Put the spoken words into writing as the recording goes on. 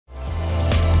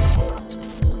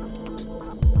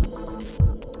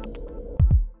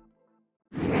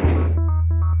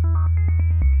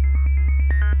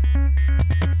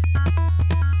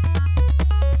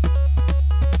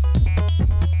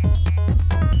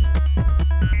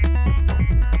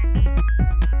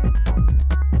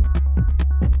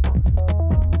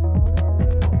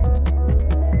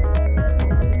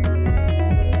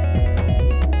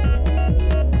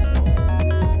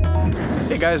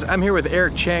guys, I'm here with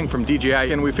Cheng from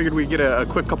DJI, and we figured we'd get a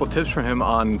quick couple tips from him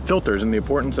on filters and the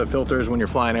importance of filters when you're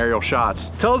flying aerial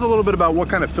shots. Tell us a little bit about what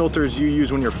kind of filters you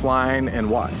use when you're flying and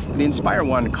why. The Inspire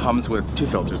one comes with two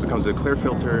filters. It comes with a clear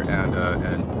filter and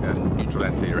a neutral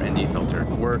density or ND filter.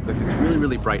 It's really,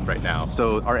 really bright right now.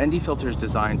 So our ND filter is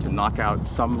designed to knock out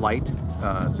some light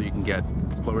so you can get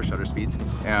slower shutter speeds,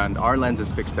 and our lens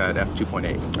is fixed at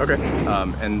f2.8. Okay.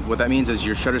 And what that means is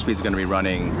your shutter speed is going to be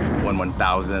running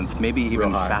 1/1000th, maybe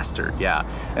even faster. Yeah.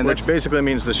 And which basically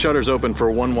means the shutter's open for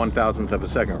 1/1000th of a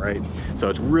second, right? So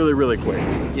it's really, really quick.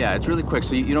 Yeah, it's really quick,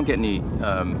 so you don't get any.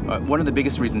 One of the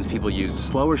biggest reasons people use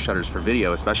slower shutters for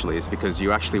video, especially, is because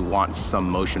you actually want some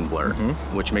motion blur,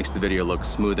 which makes the video look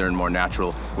smoother and more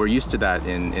natural. We're used to that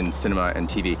in cinema and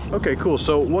TV. Okay, cool.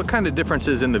 So what kind of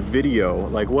differences in the video,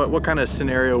 like what kind of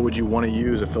scenario would you want to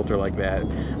use a filter like that,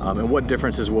 and what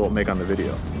differences will it make on the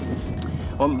video?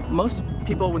 Well, most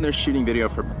people when they're shooting video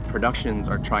for productions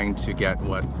are trying to get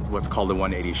what's called a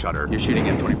 180 shutter. You're shooting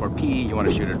at 24p, you want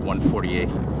to shoot at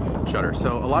 1/48th shutter.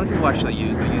 So a lot of people actually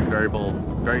use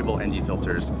variable ND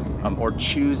filters, or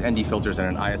choose ND filters in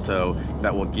an ISO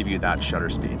that will give you that shutter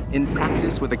speed. In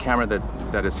practice, with a camera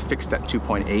that is fixed at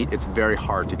 2.8, it's very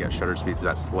hard to get shutter speeds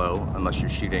that slow unless you're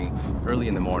shooting early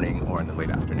in the morning or in the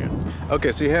late afternoon.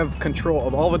 Okay, so you have control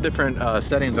of all the different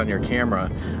settings on your camera.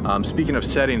 Speaking of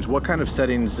settings, what kind of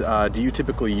settings do you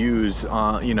typically use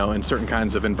in certain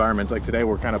kinds of environments? Like today,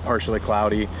 we're kind of partially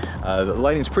cloudy. The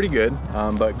lighting's pretty good,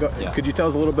 but could you tell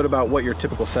us a little bit about what your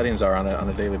typical settings are on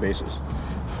a daily basis?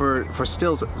 For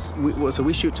stills, so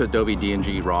we shoot to Adobe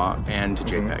DNG RAW and to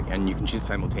JPEG, and you can shoot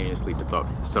simultaneously to both.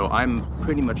 So I'm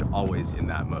pretty much always in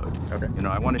that mode. Okay.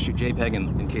 I want to shoot JPEG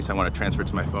in case I want to transfer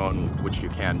to my phone, which you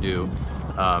can do,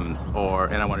 and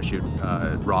I want to shoot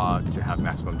RAW to have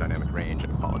maximum dynamic range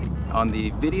and quality. On the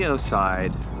video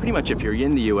side, pretty much if you're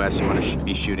in the US, you want to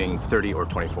be shooting 30 or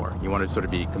 24. You want to sort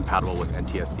of be compatible with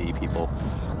NTSC people.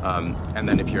 And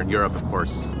then if you're in Europe, of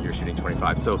course, you're shooting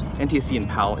 25. So NTSC and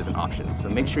PAL is an option. So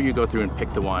make sure you go through and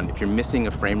pick the one. If you're missing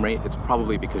a frame rate, it's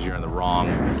probably because you're in the wrong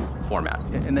format.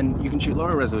 And then you can shoot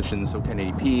lower resolutions, so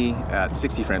 1080p at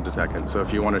 60 frames a second. So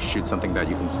if you want to shoot something that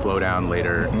you can slow down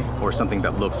later, or something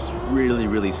that looks really,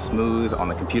 really smooth on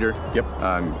the computer,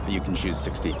 you can choose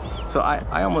 60. So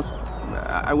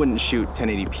I wouldn't shoot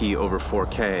 1080p over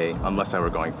 4K unless I were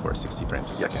going for 60 frames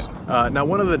a second. Now,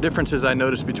 one of the differences I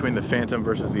noticed between the Phantom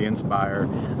versus the Inspire,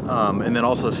 and then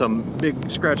also some big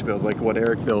scratch builds like what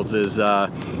Eric builds, is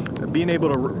being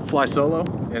able to fly solo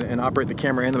and operate the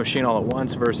camera and the machine all at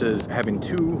once versus having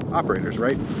two operators,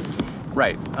 right?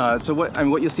 Right. So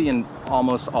what you'll see in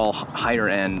almost all higher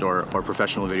end or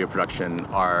professional video production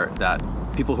are that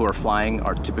people who are flying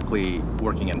are typically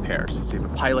working in pairs. So you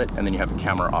have a pilot and then you have a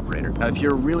camera operator. Now, if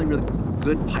you're a really, really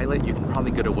good pilot, you can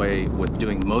probably get away with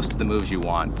doing most of the moves you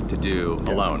want to do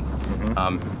alone.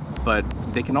 But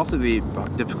they can also be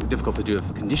difficult to do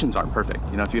if conditions aren't perfect.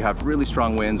 If you have really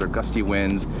strong winds or gusty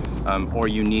winds, or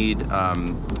you need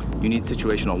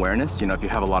situational awareness. If you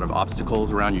have a lot of obstacles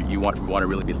around you, you want to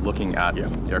really be looking at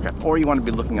the aircraft, or you want to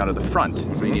be looking out of the front.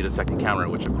 So you need a second camera,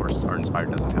 which of course our Inspire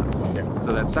doesn't have.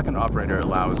 So that second operator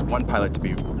allows one pilot to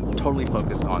be totally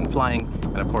focused on flying,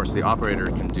 and of course the operator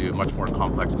can do much more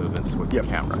complex movements with the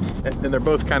camera. And they're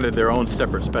both kind of their own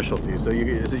separate specialties. So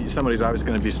somebody's always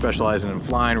going to be specializing in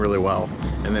flying really well,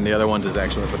 and then the other one is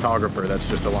actually a photographer that's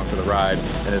just along for the ride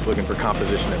and is looking for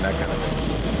composition and that kind of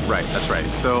thing. Right, that's right.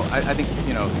 So I think,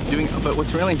 but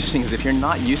what's really interesting is if you're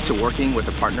not used to working with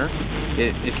a partner,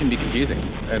 it can be confusing.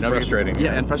 And frustrating.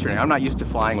 Yeah, and frustrating. I'm not used to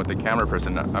flying with a camera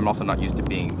person. I'm also not used to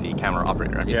being the camera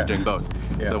operator. I'm used to doing both.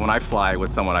 So when I fly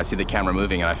with someone, I see the camera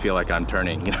moving and I feel like I'm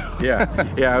turning, Yeah,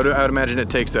 I would imagine it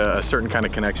takes a certain kind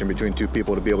of connection between two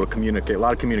people to be able to communicate. A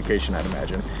lot of communication, I'd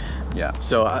imagine. Yeah.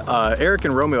 So Eric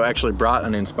and Romeo actually brought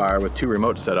an Inspire with two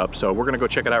remotes set up, so we're gonna go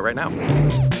check it out right now.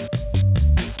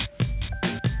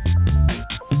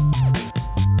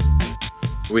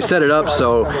 We set it up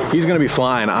so he's gonna be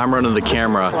flying, I'm running the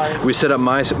camera. We set up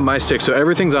my stick, so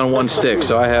everything's on one stick.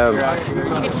 So I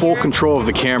have full control of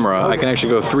the camera. I can actually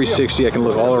go 360, I can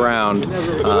look all around.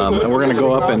 And we're gonna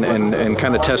go up and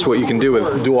kind of test what you can do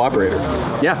with dual operator.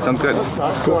 Yeah, sounds good.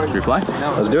 Cool. Should we fly?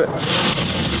 Let's do it.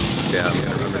 Yeah,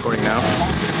 I'm recording now.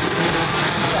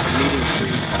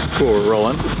 Cool, we're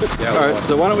rolling. Yeah, all right,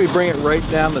 so why don't we bring it right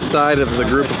down the side of the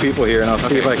group of people here, and I'll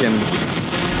see if I can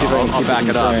I'll back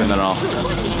it up and then I'll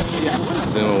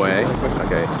zoom away.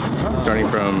 Okay, starting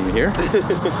from here.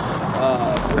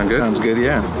 Sound good? Sounds good,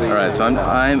 yeah. All right, so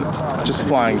I'm just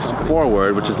flying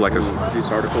forward, which is like produce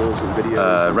articles and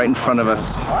videos. right in front of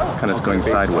us, kind of going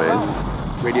sideways.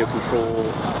 Radio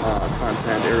control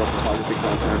content, aerial photography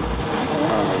content.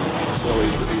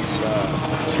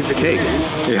 Piece of cake.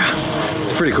 Yeah,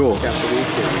 it's pretty cool.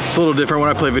 It's a little different. When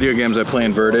I play video games, I play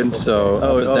inverted, so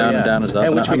up is down and down is up.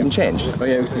 And which we can change. Oh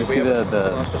yeah, you see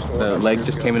the leg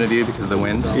just came into view because of the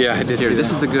wind? Yeah, I did. Here,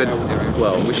 this is a good,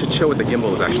 well, we should show what the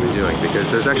gimbal is actually doing because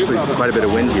there's actually quite a bit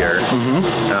of wind here,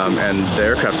 and the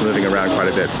aircraft's moving around quite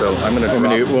a bit. So I'm going to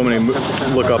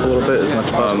look up a little bit as much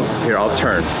as possible. Here, I'll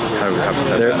turn.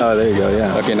 There you go,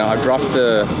 yeah. Okay, now I've dropped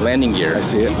the landing gear. I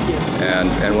see it.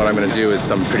 And what I'm going to do is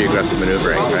some pretty aggressive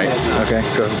maneuvering, right? Okay,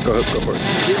 go for it.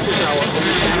 Here,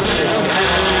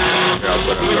 I'll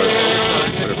put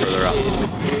it further up.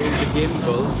 The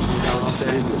gimbal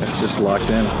downstairs. It's just locked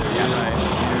in.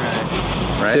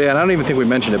 Right? So, yeah, and I don't even think we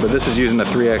mentioned it, but this is using a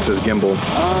 3-axis gimbal,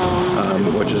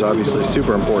 which is obviously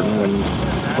super important when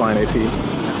flying AP.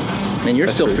 And you're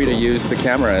still free to use the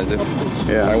camera as if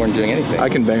I weren't doing anything. I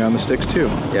can bang on the sticks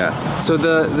too. Yeah. So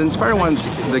the Inspire ones,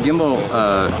 the gimbal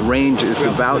range is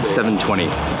about 720.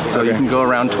 So you can go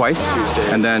around twice,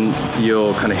 and then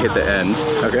you'll kind of hit the end.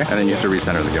 Okay. And then you have to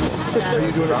recenter the gimbal.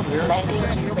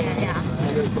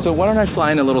 So why don't I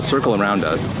fly in a little circle around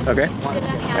us? Okay.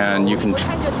 And you can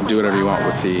do whatever you want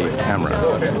with the camera.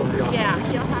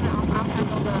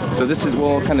 So this is,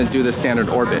 we'll kind of do the standard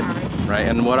orbit, right?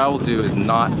 And what I will do is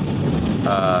not,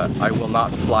 I will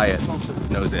not fly it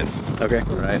nose in. Okay.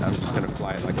 Right? I'm just going to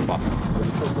fly it like a box.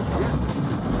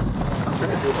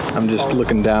 I'm just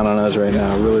looking down on us right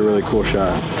now. Really, really cool shot.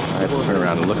 I have to turn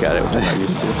around and look at it, which I'm not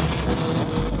used to.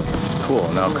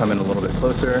 Cool. Now I'll come in a little bit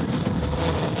closer.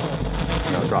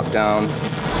 Now drop down.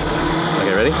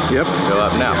 Okay, ready? Yep. Go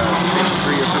up now.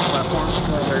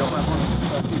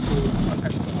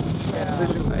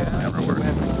 Nice camera work.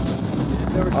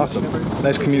 Awesome.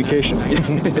 Nice communication.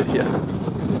 Yeah.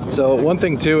 So one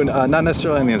thing too, not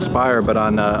necessarily on the Inspire, but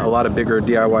on a lot of bigger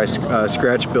DIY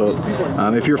scratch built,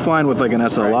 if you're flying with like an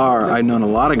SLR, I've known a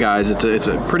lot of guys, it's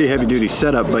a pretty heavy duty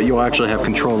setup, but you'll actually have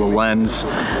control of the lens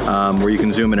where you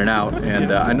can zoom in and out.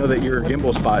 And I know that your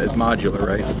gimbal spot is modular,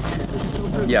 right?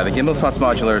 Yeah, the gimbal spot's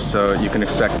modular, so you can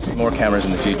expect more cameras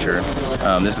in the future.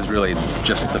 This is really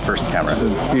just the first camera.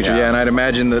 In the future, yeah, and I'd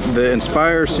imagine that the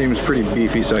Inspire seems pretty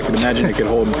beefy, so I can imagine it could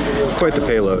hold quite the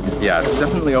payload. Yeah, it's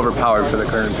definitely overpowered for the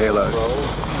current payload.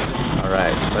 All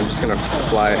right, so I'm just gonna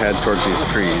fly ahead towards these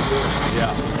trees.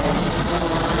 Yeah.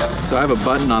 So I have a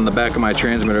button on the back of my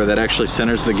transmitter that actually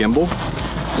centers the gimbal.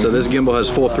 So this gimbal has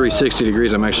full 360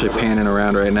 degrees. I'm actually panning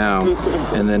around right now.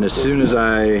 And then as soon as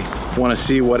I want to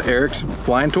see what Eric's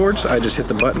flying towards, I just hit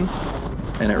the button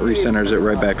and it recenters it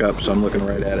right back up. So I'm looking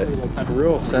right at it.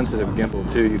 Real sensitive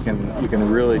gimbal too. You can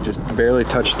really just barely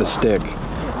touch the stick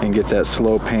and get that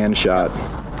slow pan shot.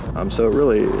 So it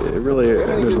really,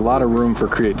 there's a lot of room for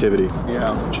creativity,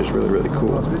 which is really, really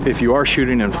cool. If you are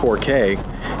shooting in 4K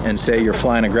and say you're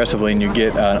flying aggressively and you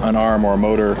get an arm or a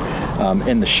motor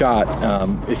in the shot,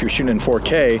 if you're shooting in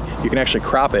 4K, you can actually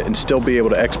crop it and still be able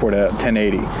to export at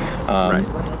 1080. Right.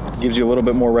 Gives you a little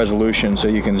bit more resolution so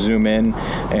you can zoom in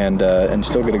and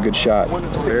still get a good shot.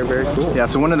 Very, very cool. Yeah,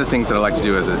 so one of the things that I like to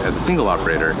do as a single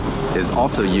operator is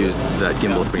also use the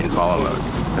gimbal free and follow mode.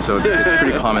 And so it's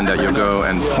pretty common that you'll go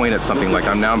and point at something like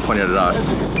I'm pointing at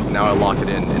us, now I lock it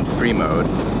in free mode,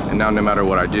 and now no matter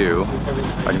what I do,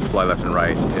 I can fly left and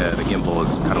right. The gimbal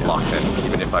is kind of locked in,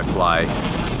 even if I fly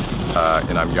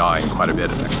and I'm yawing quite a bit,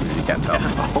 actually, you can't tell.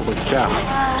 Holy cow.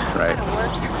 Right.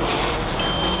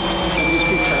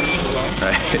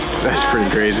 Right. That's pretty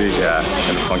crazy. Yeah,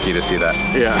 kind of funky to see that.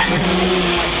 Yeah.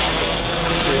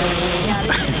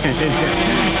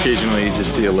 Occasionally you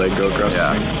just see a leg go across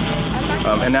the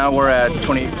screen. And now we're at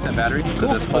 28% battery, so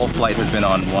this whole flight has been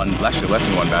on actually less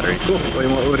than one battery. Cool.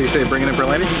 What do you say, bring it in for a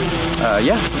landing?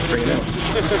 Yeah, let's bring it in. I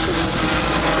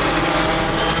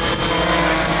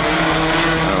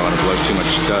don't want to blow too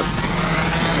much dust.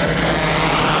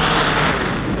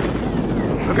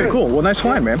 Okay, cool. Well, nice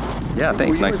flying, man. Yeah,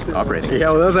 thanks. Nice operating.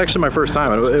 Yeah, well, that was actually my first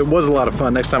time. It was a lot of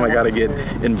fun. Next time I got to get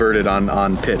inverted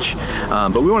on pitch.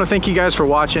 But we want to thank you guys for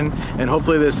watching, and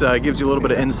hopefully this gives you a little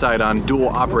bit of insight on dual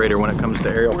operator when it comes to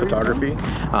aerial photography.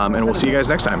 And we'll see you guys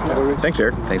next time. Thanks,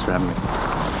 Eric. Thanks for having me.